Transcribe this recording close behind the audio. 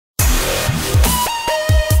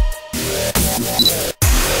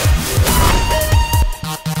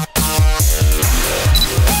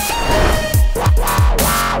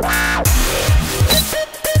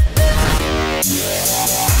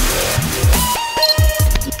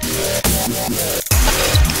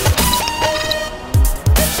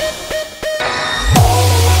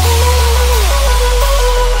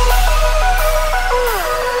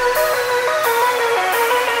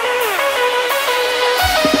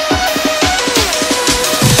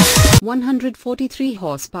143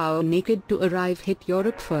 horsepower naked to arrive hit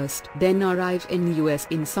Europe first, then arrive in US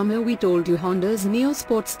in summer. We told you Honda's Neo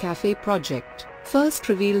Sports Cafe project, first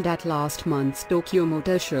revealed at last month's Tokyo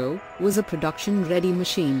Motor Show, was a production-ready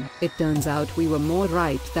machine. It turns out we were more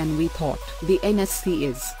right than we thought. The NSC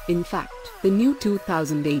is, in fact, the new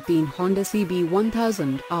 2018 Honda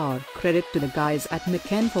CB1000R. Credit to the guys at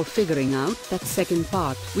McKen for figuring out that second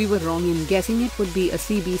part. We were wrong in guessing it would be a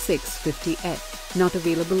CB650F, not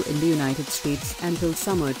available in the United States until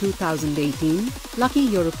summer 2018. Lucky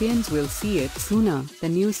Europeans will see it sooner. The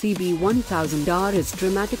new CB1000R is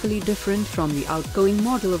dramatically different from the outgoing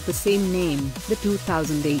model of the same name. The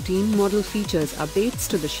 2018 model features updates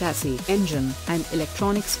to the chassis, engine, and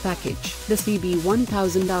electronics package. The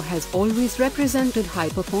CB1000R has always represented high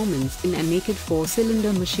performance in a naked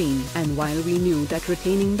 4-cylinder machine, and while we knew that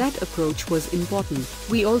retaining that approach was important,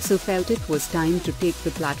 we also felt it was time to take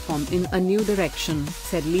the platform in a new direction,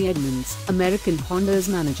 said Lee Edmonds, American Honda's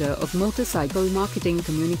manager of motorcycle marketing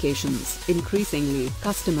communications. Increasingly,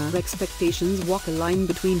 customer expectations walk a line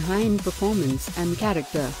between high-end performance and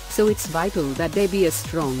character, so it's vital that there be a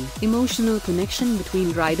strong, emotional connection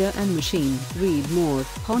between rider and machine. Read more.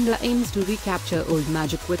 Honda aims to recapture old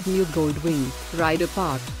magic with new Goldwing rider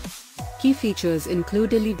part. Key features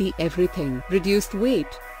include LED everything, reduced weight,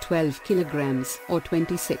 12 kilograms or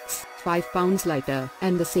 26.5 pounds lighter,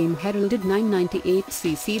 and the same heralded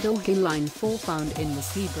 998cc Hill-Line 4 found in the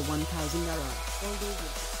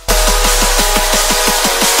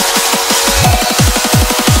CB1000R.